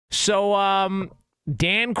So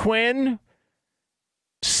Dan Quinn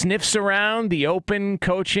sniffs around the open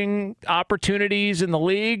coaching opportunities in the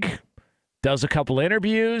league, does a couple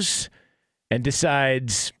interviews, and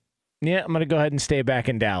decides, yeah, I'm going to go ahead and stay back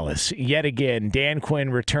in Dallas. Yet again, Dan Quinn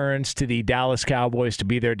returns to the Dallas Cowboys to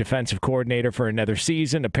be their defensive coordinator for another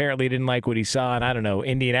season. Apparently didn't like what he saw in, I don't know,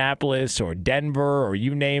 Indianapolis or Denver or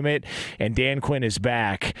you name it. And Dan Quinn is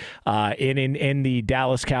back in the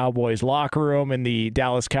Dallas Cowboys locker room, in the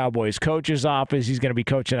Dallas Cowboys coach's office. He's going to be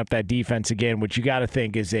coaching up that defense again, which you got to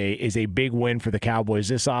think is a big win for the Cowboys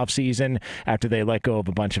this offseason after they let go of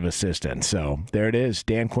a bunch of assistants. So there it is.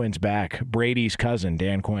 Dan Quinn's back. Brady's cousin,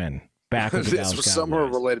 Dan Quinn. Back with the Dallas was Cowboys. somewhere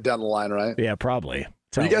related down the line, right? Yeah, probably.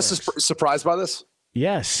 Are you guys surprised by this?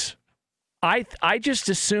 Yes. I just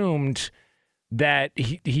assumed that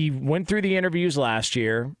he went through the interviews last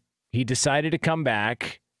year. He decided to come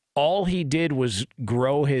back. All he did was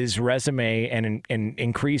grow his resume and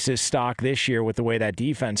increase his stock this year with the way that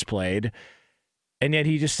defense played. And yet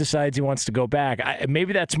he just decides he wants to go back.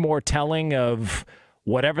 Maybe that's more telling of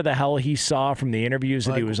whatever the hell he saw from the interviews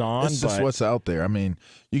that he was on. It's just what's out there. I mean,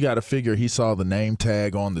 you got to figure he saw the name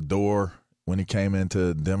tag on the door when he came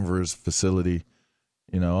into Denver's facility.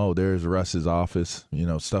 You know, oh, there's Russ's office, you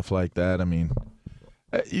know, stuff like that. I mean,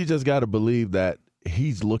 you just got to believe that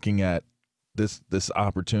he's looking at this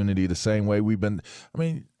opportunity the same way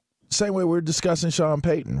same way we're discussing Sean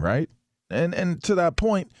Payton, right? And to that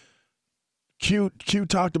point, Q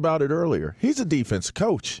talked about it earlier. He's a defensive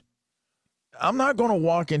coach. I'm not going to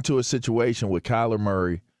walk into a situation with Kyler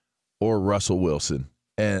Murray or Russell Wilson,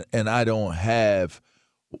 and I don't have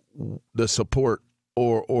the support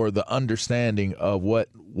or the understanding of what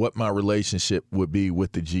my relationship would be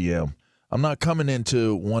with the GM. I'm not coming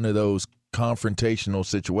into one of those confrontational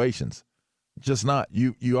situations. Just not.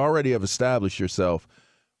 You already have established yourself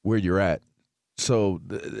where you're at. So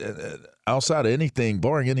outside of anything,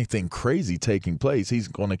 barring anything crazy taking place, he's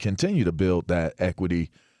going to continue to build that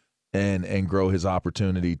equity and grow his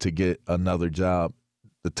opportunity to get another job,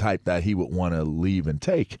 the type that he would want to leave and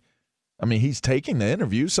take. I mean, he's taking the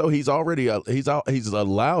interview, so he's already he's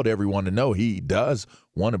allowed everyone to know he does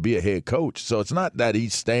want to be a head coach. So it's not that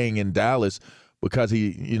he's staying in Dallas because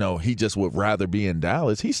he just would rather be in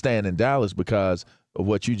Dallas. He's staying in Dallas because of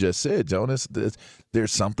what you just said, Jonas.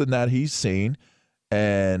 There's something that he's seen,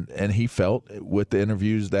 and he felt with the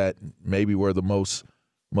interviews that maybe were the most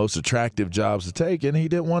attractive jobs to take, and he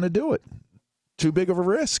didn't want to do it. Too big of a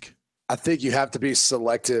risk. I think you have to be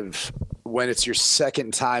selective when it's your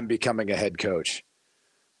second time becoming a head coach.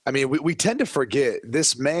 I mean, we tend to forget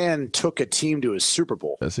this man took a team to a Super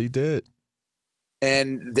Bowl. Yes, he did.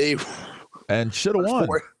 And should have won.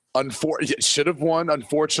 Should have won,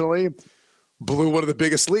 unfortunately. Blew one of the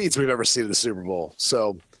biggest leads we've ever seen in the Super Bowl.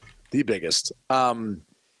 So the biggest. And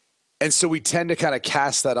so we tend to kind of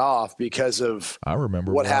cast that off because of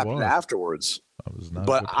what happened afterwards.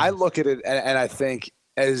 But I look at it and I think,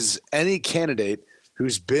 as any candidate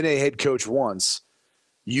who's been a head coach once,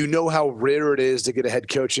 you know how rare it is to get a head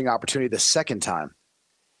coaching opportunity the second time.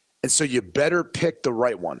 And so you better pick the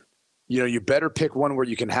right one. You better pick one where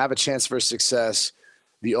you can have a chance for success.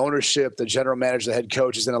 The ownership, the general manager, the head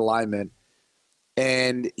coach is in alignment.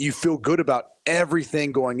 And you feel good about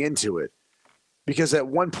everything going into it. Because at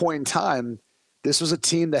one point in time, this was a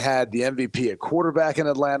team that had the MVP at quarterback in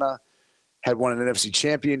Atlanta, had won an NFC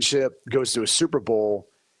championship, goes to a Super Bowl.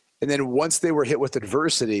 And then once they were hit with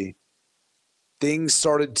adversity, things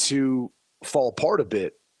started to fall apart a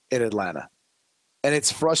bit in Atlanta. And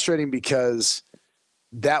it's frustrating because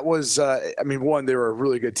that was, one, they were a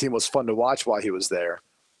really good team. It was fun to watch while he was there.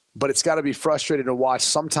 But it's got to be frustrating to watch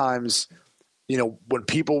sometimes,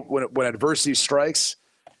 when adversity strikes,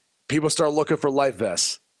 people start looking for life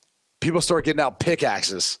vests. People start getting out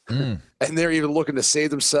pickaxes. And they're either looking to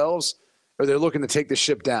save themselves or they're looking to take the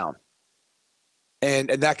ship down. And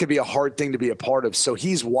that could be a hard thing to be a part of. So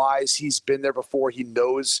he's wise. He's been there before. He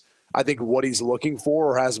knows, I think, what he's looking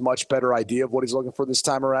for, or has a much better idea of what he's looking for this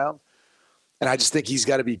time around. And I just think he's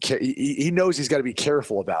got to be – he knows he's got to be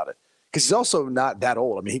careful about it because he's also not that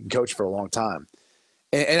old. I mean, he can coach for a long time.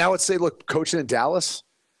 And I would say, look, coaching in Dallas,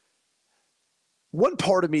 one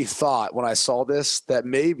part of me thought when I saw this that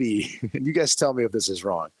maybe – and you guys tell me if this is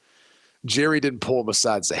wrong – Jerry didn't pull him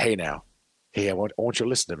aside and say, hey, I want you to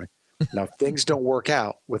listen to me. Now, if things don't work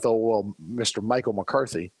out with Mr. Michael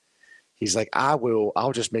McCarthy, he's like,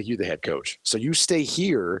 I'll just make you the head coach. So you stay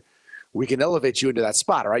here. We can elevate you into that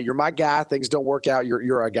spot, all right? You're my guy. Things don't work out.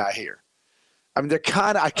 You're our guy here. I mean,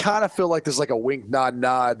 I kind of feel like there's like a wink,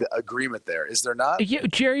 nod agreement there. Is there not? Yeah,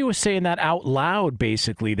 Jerry was saying that out loud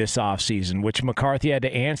basically this offseason, which McCarthy had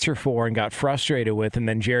to answer for and got frustrated with. And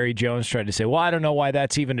then Jerry Jones tried to say, well, I don't know why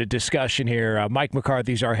that's even a discussion here. Mike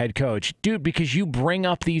McCarthy's our head coach. Dude, because you bring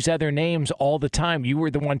up these other names all the time. You were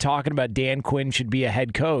the one talking about Dan Quinn should be a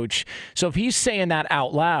head coach. So if he's saying that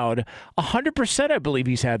out loud, 100% I believe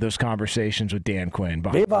he's had those conversations with Dan Quinn.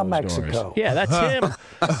 Viva Mexico. Doors. Yeah, that's him.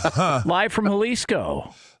 Live from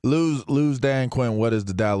Jalisco. Lose Dan Quinn. What does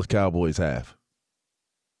the Dallas Cowboys have?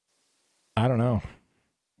 I don't know.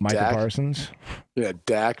 Micah Dak? Parsons? Yeah,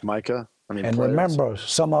 Dak, Micah. I mean, And players. remember,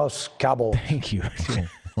 some of us Cowboys. Thank you.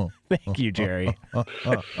 Thank you, Jerry.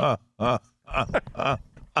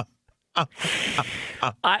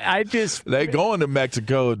 I just... They going to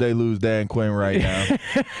Mexico if they lose Dan Quinn right now.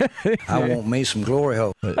 I want me some glory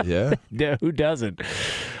hole. Yeah. Yeah, who doesn't?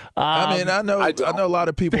 I mean, I know don't. a lot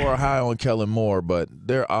of people are high on Kellen Moore, but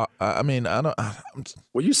there are. I mean, I don't.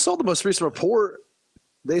 Well, you saw the most recent report.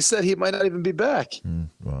 They said he might not even be back.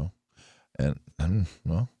 Well,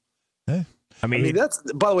 well, hey, I mean, that's,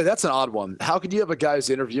 by the way, that's an odd one. How could you have a guy who's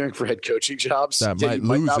interviewing for head coaching jobs that yet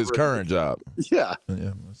might you lose not his current job. Yeah.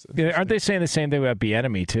 Yeah. aren't they saying the same thing about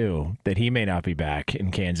Bieniemy too? That he may not be back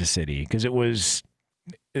in Kansas City because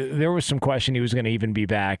there was some question he was going to even be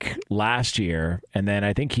back last year, and then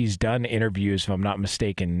I think he's done interviews, if I'm not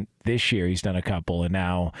mistaken, this year. He's done a couple, and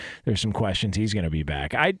now there's some questions he's going to be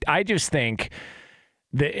back. I just think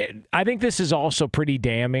I think this is also pretty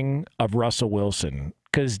damning of Russell Wilson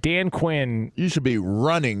because Dan Quinn. You should be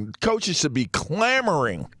running. Coaches should be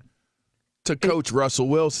clamoring to coach Russell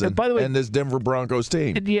Wilson by the way, and this Denver Broncos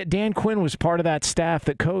team. Yeah, Dan Quinn was part of that staff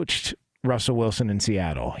that coached Russell Wilson in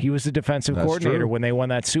Seattle. He was the defensive coordinator when they won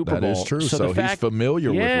that Super Bowl. That is true. So he's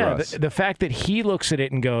familiar with Russ. The fact that he looks at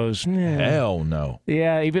it and goes, hell no.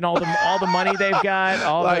 Yeah, even all the money they've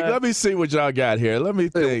got. Let me see what y'all got here. Let me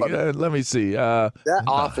think. Let me see. That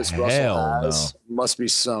office Russell has must be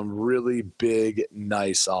some really big,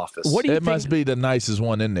 nice office. What do you think? Must be the nicest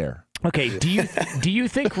one in there. Okay, do you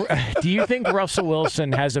think Russell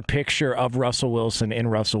Wilson has a picture of Russell Wilson in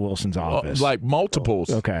Russell Wilson's office? Like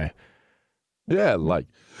multiples. Okay. Yeah, like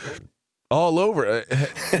all over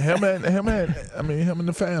him and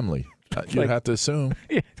the family. You have to assume.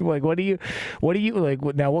 Like, what do you like?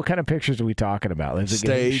 Now, what kind of pictures are we talking about? Is it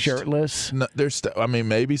Staged, shirtless? No,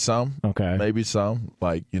 maybe some. Okay, maybe some.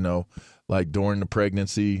 Like like during the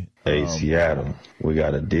pregnancy. Hey, Seattle, we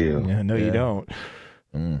got a deal. Yeah, no, you don't.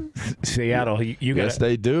 Seattle, you got. Yes,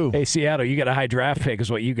 they do. Hey, Seattle, you got a high draft pick, is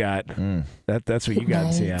what you got. That's what you got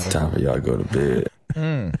in Seattle. Time for y'all to go to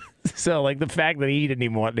bed. So, like, the fact that he didn't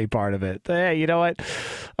even want any part of it. Hey, you know what?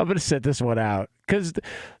 I'm going to sit this one out because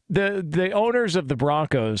the owners of the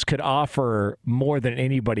Broncos could offer more than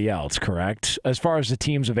anybody else. Correct? As far as the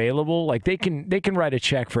teams available, like they can write a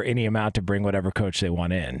check for any amount to bring whatever coach they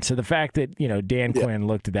want in. So the fact that Dan Quinn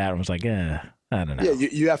looked at that and was like, I don't know. Yeah,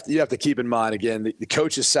 you have to keep in mind again the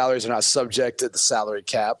coaches' salaries are not subject to the salary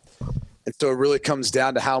cap, and so it really comes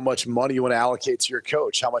down to how much money you want to allocate to your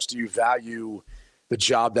coach. How much do you value the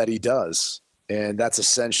job that he does? And that's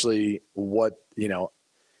essentially what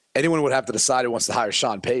anyone would have to decide who wants to hire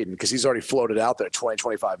Sean Payton because he's already floated out there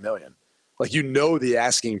 $20-25 million. Like the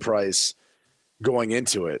asking price going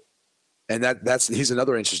into it, and he's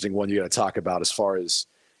another interesting one you got to talk about as far as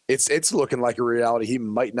it's looking like a reality. He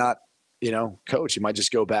might not. Coach, he might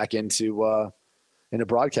just go back into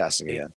broadcasting again.